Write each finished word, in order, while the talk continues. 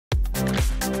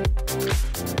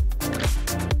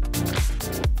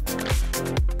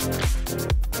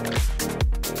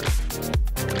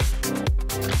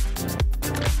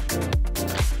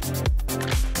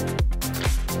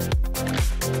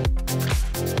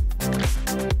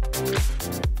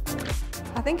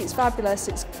think it's fabulous.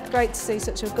 It's great to see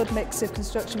such a good mix of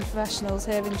construction professionals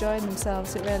here enjoying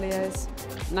themselves, it really is.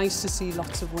 Nice to see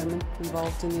lots of women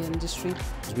involved in the industry.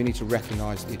 We need to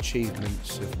recognise the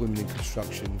achievements of women in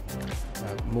construction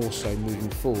more so moving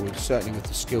forward, certainly with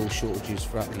the skill shortages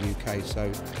throughout the UK,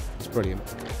 so it's brilliant.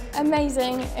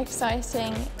 Amazing,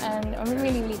 exciting, and I'm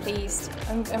really pleased.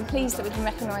 I'm pleased that we've been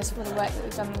recognised for the work that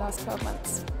we've done in the last 12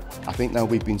 months. I think now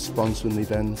we've been sponsoring the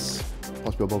events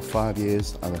possibly about 5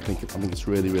 years, and I think it's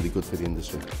really good for the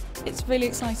industry. It's really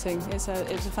exciting. It's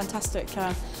a fantastic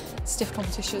stiff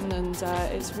competition, and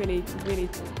it's really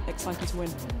exciting to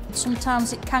win.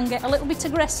 Sometimes it can get a little bit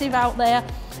aggressive out there,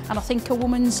 and I think a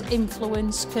woman's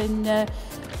influence can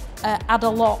add a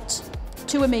lot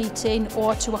to a meeting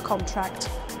or to a contract.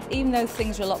 Even though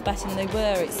things are a lot better than they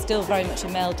were, it's still very much a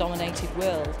male-dominated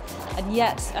world. And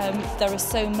yet there are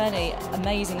so many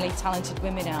amazingly talented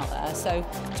women out there. So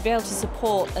to be able to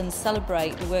support and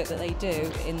celebrate the work that they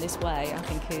do in this way, I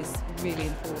think is really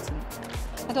important.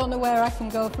 I don't know where I can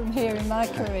go from here in my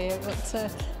career, but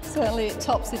certainly it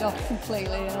tops it off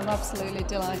completely, and I'm absolutely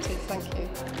delighted. Thank you.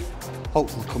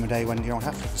 Hopefully there'll come a day when you don't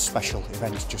have a special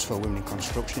event just for women in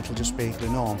construction. It'll just be the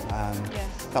norm.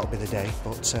 That'll be the day.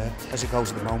 But as it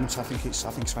goes at the moment, I think it's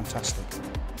fantastic.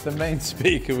 The main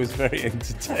speaker was very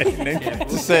entertaining,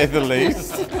 to say the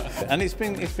least. And it's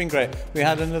been great. We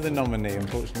had another nominee.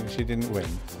 Unfortunately, she didn't win.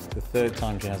 The third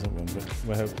time she hasn't won, but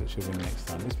we hope that she'll win next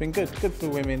time. It's been good for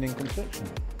women in construction.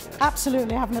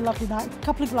 Absolutely having a lovely night. A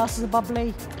couple of glasses of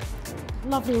bubbly.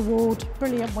 Lovely award,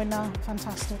 brilliant winner,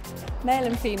 fantastic. Male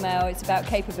and female, it's about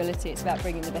capability, it's about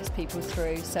bringing the best people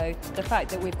through. So the fact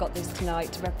that we've got this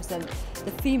tonight to represent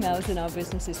the females in our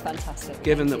business is fantastic.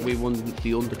 Given that we won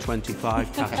the under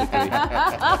 25 category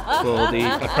for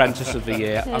the Apprentice of the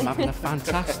Year, I'm having a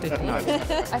fantastic night.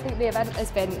 I think the event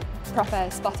has been proper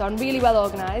spot on, really well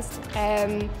organised,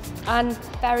 and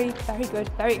very good,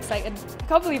 very exciting. I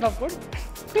can't believe I've won.